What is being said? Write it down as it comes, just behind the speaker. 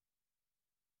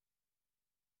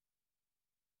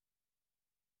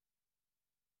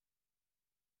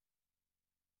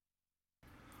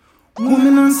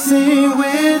Woman I'm seen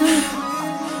with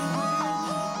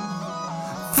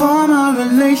for my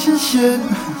relationship.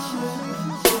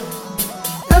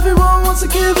 Everyone wants to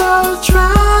give her a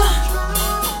try.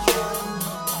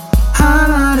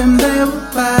 Highlight and bail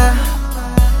by.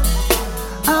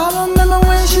 I remember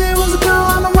when she was a girl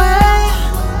on the way.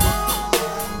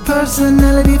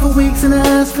 Personality for weeks and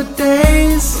ass for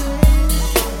days.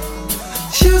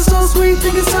 She was so sweet,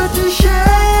 think it's such a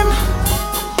shame.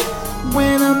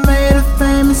 When I made her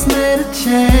famous, made a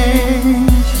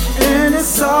change. And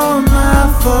it's all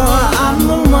my fault, I'm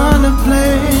the one to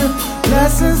blame.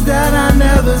 Lessons that I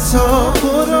never taught,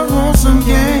 put her on some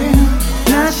game.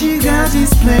 Now she got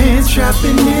these plans,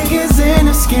 trapping niggas in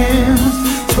her scams.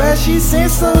 Swear she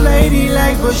seems so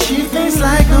ladylike, but she thinks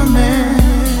like a man.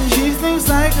 She thinks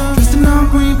like a Tristan on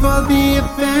green for the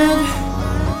event.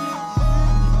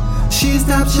 She's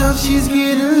top shelf, she's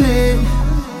getting lit.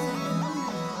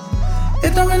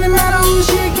 It don't really matter who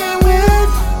she came with.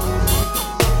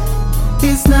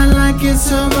 It's not like it's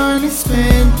her money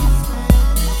spent.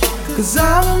 Cause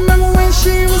I remember when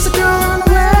she was a girl on the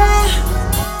way.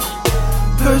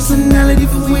 Personality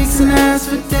for weeks and ass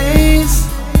for days.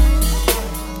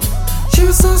 She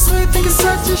was so sweet, think it's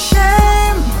such a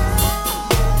shame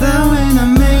that when I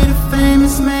made her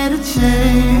famous, made a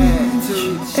change.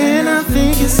 And I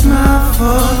think it's my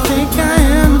fault, think I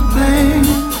am to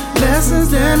blame. Lessons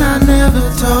that I never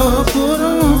told, put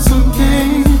her on some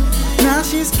game. Now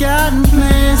she's gotten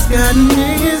plans, got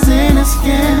niggas in her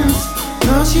scams.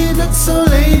 No, she looks so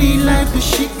ladylike, but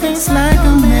she thinks like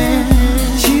a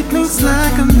man. She thinks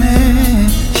like a man.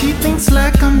 She thinks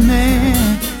like a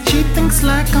man. She thinks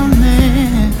like a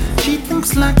man. She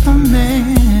thinks like a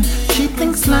man. She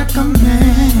thinks like a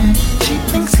man. She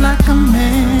thinks like a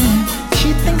man.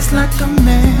 She thinks like a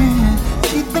man.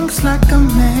 She thinks like a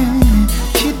man.